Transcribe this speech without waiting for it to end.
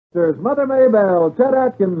There's Mother Maybelle, Chet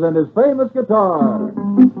Atkins, and his famous guitar.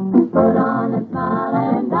 Put on a smile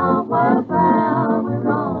and don't wear proud. We're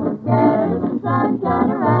gonna scare the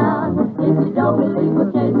sunshine around. If you don't believe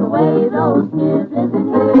we'll chase away those tears,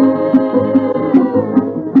 listen here.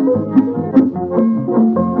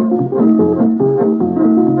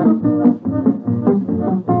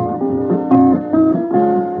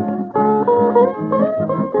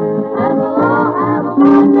 And we'll all have a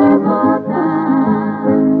wonderful time.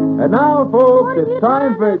 And now, folks, it's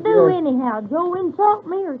time for... What are you trying to do anyhow? Joe insult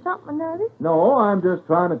me or something or other? No, I'm just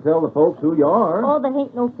trying to tell the folks who you are. Oh, there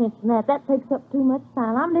ain't no sense in that. That takes up too much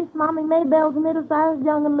time. I'm this Mommy Maybelle's middle-sized,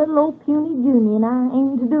 young, and little old puny Junie, and I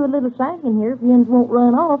aim to do a little singing here if yins won't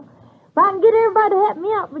run off. If I can get everybody to help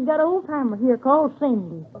me out, we got an old-timer here called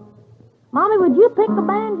Cindy. Mommy, would you pick the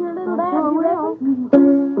band, your little dad, you reckon?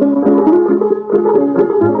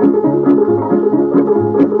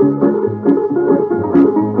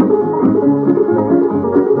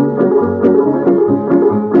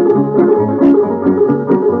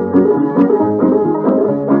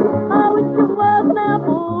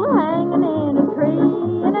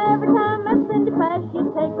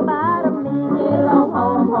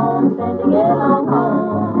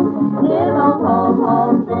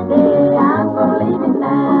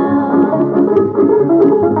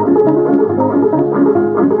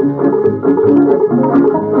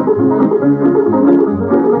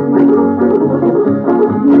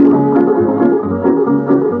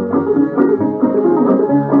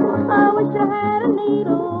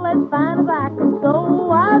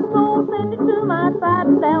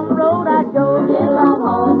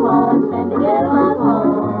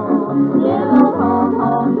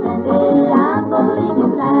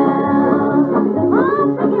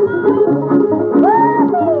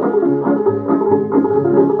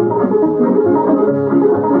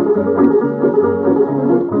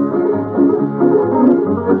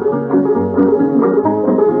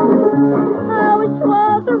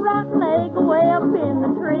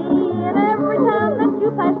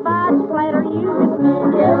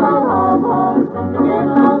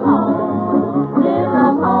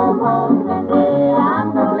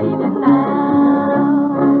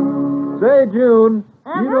 June,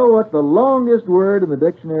 you know what the longest word in the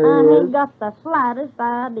dictionary I is? ain't got the slightest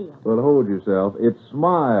idea. Well, hold yourself. It's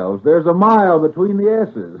smiles. There's a mile between the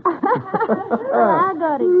S's. I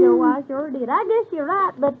got it, Joe. I sure did. I guess you're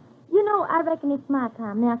right, but, you know, I reckon it's my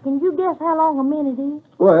time. Now, can you guess how long a minute is?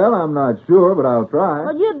 Well, I'm not sure, but I'll try.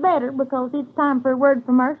 Well, you'd better, because it's time for a word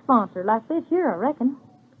from our sponsor, like this here, I reckon.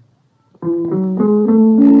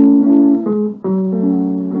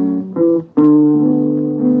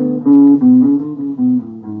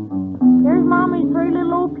 Here's Mommy's three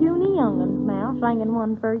little old puny young'uns now, singing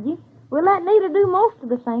one for you. We'll let Nita do most of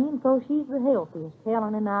the singing, because she's the healthiest.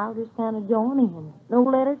 Helen and I'll just kind of join in. No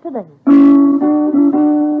letter today.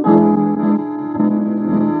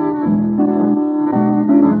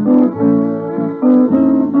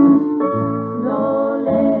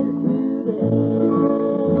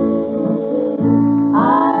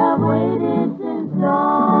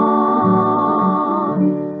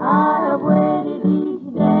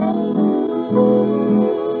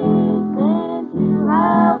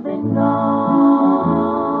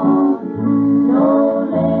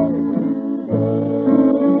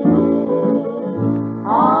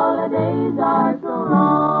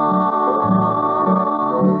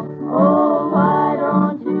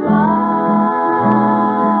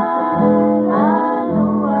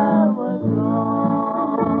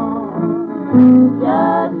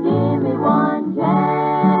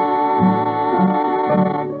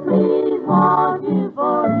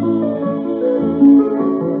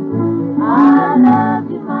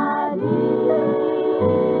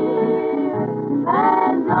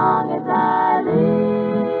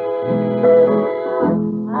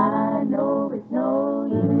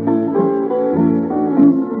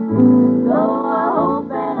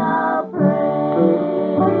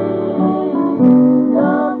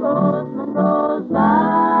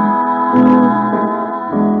 Bye.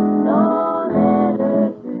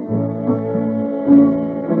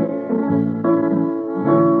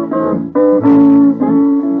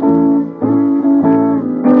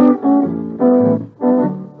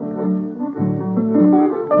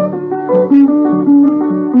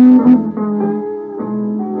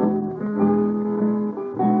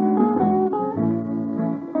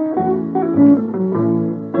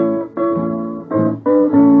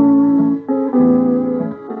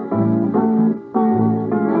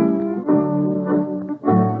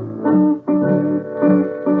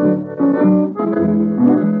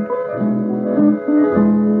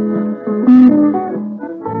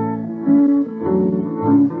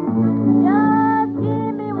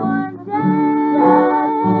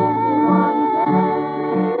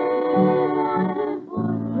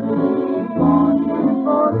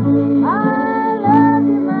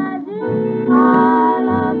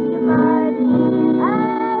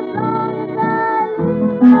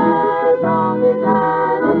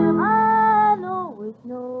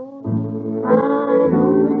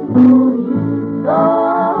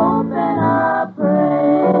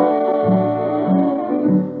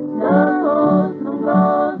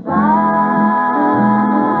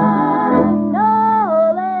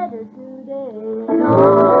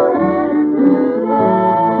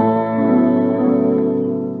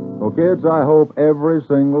 I hope every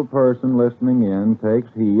single person listening in takes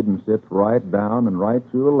heed and sits right down and writes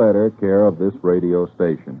you a letter care of this radio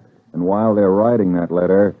station. And while they're writing that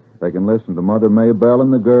letter, they can listen to Mother Maybelle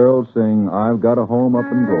and the girls sing I've Got a Home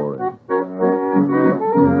Up in Glory.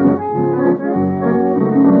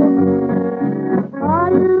 I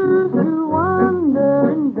used to wander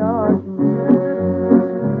in darkness,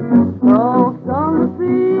 crossed on the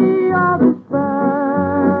sea of despair.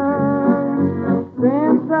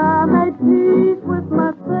 Since I made peace with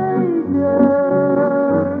my Savior,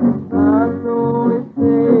 my soul is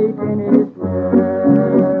taking its rest.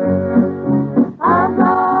 I've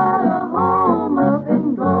got a home up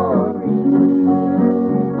in glory.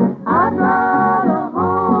 I've got a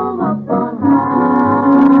home up on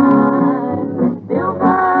high, built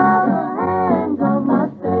by the hands of my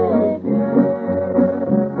Savior.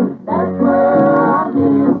 That's where I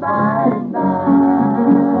live by and by.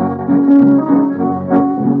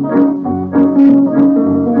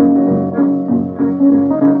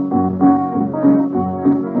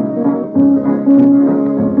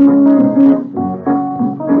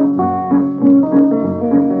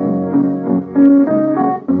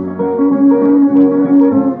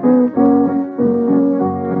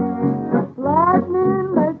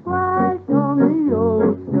 Lightning may flash on the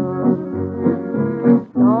ocean,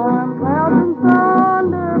 storm clouds and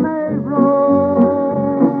thunder may roll.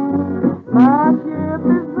 My ship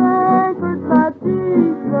is anchored by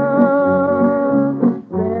Jesus,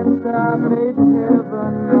 since I made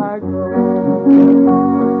heaven my goal.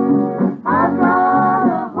 I've got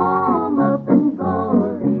a home up in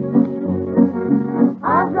glory.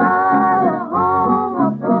 I've got a home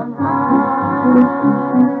up on high,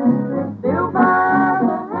 built by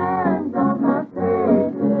the hands of my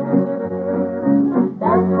Savior.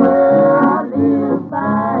 That's where I live by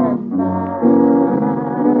and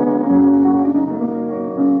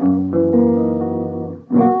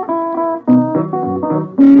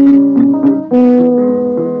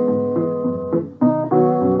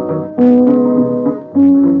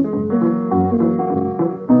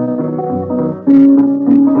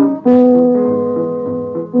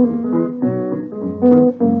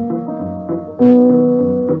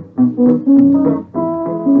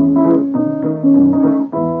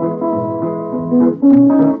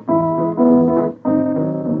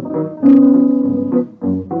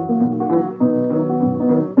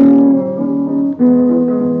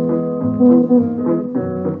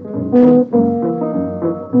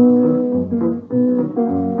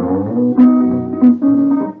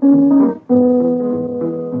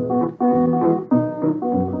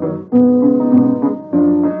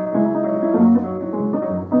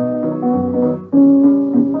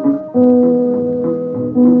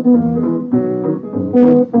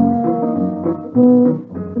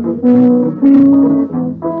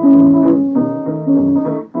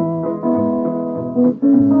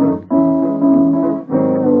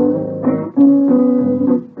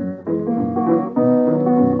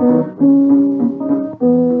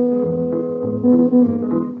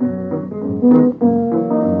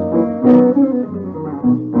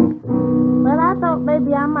Well, I thought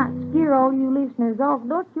maybe I might scare all you listeners off.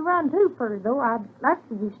 Don't you run too far, though. I'd like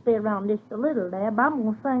for you to stay around just a little, Dab. I'm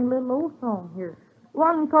going to sing a little old song here.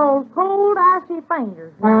 One called Cold Icy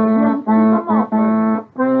Fingers. Now, you can sing them off.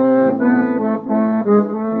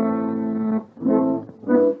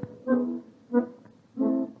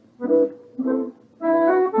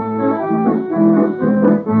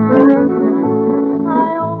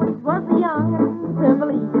 I always was a young'un to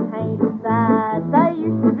believe in hated sides. I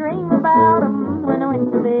used to dream about 'em when I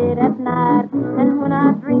went to bed at night. And when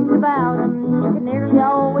I dreamed about 'em, you can nearly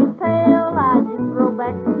always tell. I just throw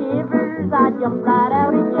back the shivers, I jump right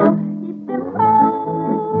out and yell, keep them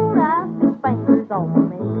cold icy fingers off of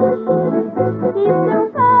me. Keep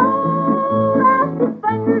them cold icy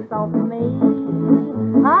fingers off of me.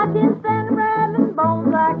 I can stand them rattling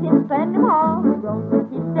bones, I can stand them hollow groans, so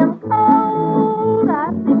keep them cold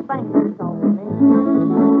icy fingers off of me.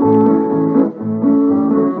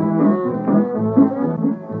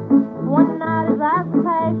 One night as I was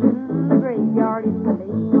passing the graveyard in the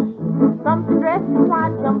lead, something dressed in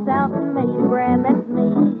white jumped out and made a grab at me.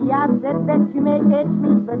 I said that you may catch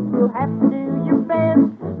me, but you'll have to do your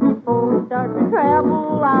best. Before we start to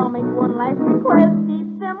travel, I'll make one last request.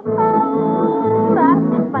 Keep them cold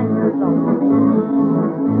icy fingers off of me.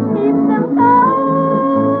 Keep them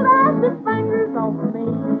cold icy fingers off of me.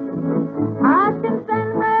 I can stand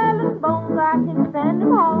rattling bones, I can stand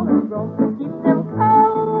them all and groans, so keep them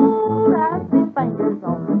cold icy fingers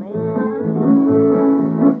off of me.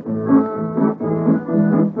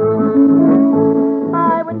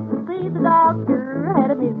 I went to see the doctor,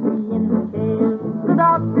 had a misery in the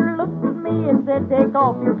and said, take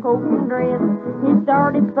off your coat and dress. He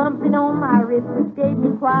started thumping on my wrist, which gave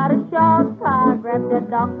me quite a shock. I grabbed that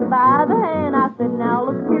doctor by the hand. I said, now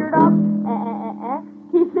look here, doc.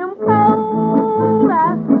 Keep them cold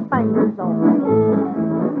as your fingers on me.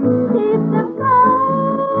 Keep them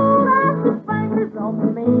cold as your fingers on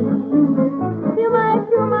me. You make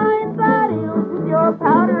your mind ideals with your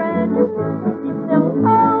powder and your pills. Keep them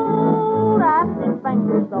cold as your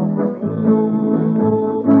fingers on me.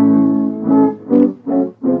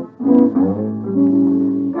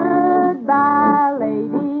 Goodbye,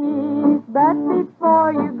 ladies, but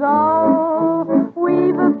before you go,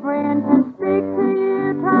 we've a friend to speak to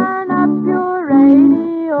you. Turn up your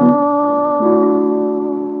radio.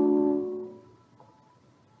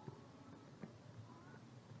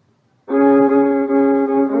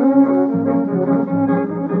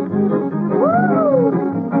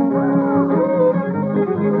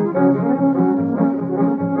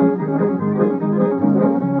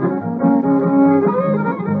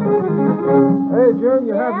 Hey, June,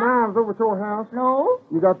 you have knives over at your house? No,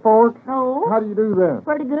 You got forks? no. How do you do that?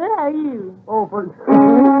 Pretty good. How are you? Oh, pretty...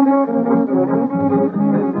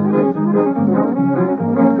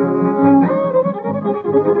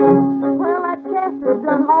 Well, that Chester's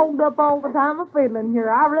done hogged up all the time of fiddling here.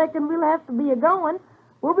 I reckon we'll have to be a-going.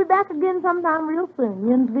 We'll be back again sometime real soon. You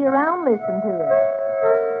can be around and listen to it.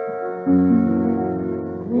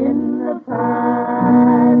 In the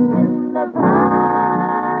pines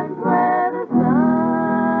where the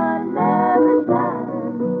sun never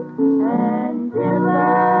shines, and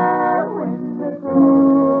chiller when the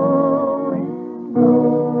cold wind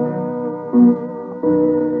blows.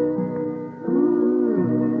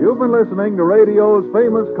 You've been listening to radio's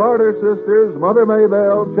famous Carter sisters, Mother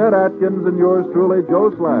Maybelle, Chet Atkins, and yours truly,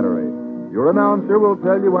 Joe Slattery. Your announcer will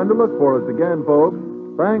tell you when to look for us again, folks.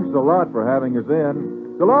 Thanks a lot for having us in.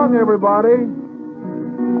 So long, everybody.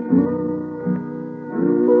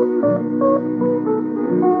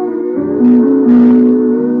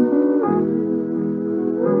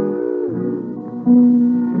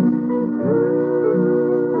 Mm-hmm.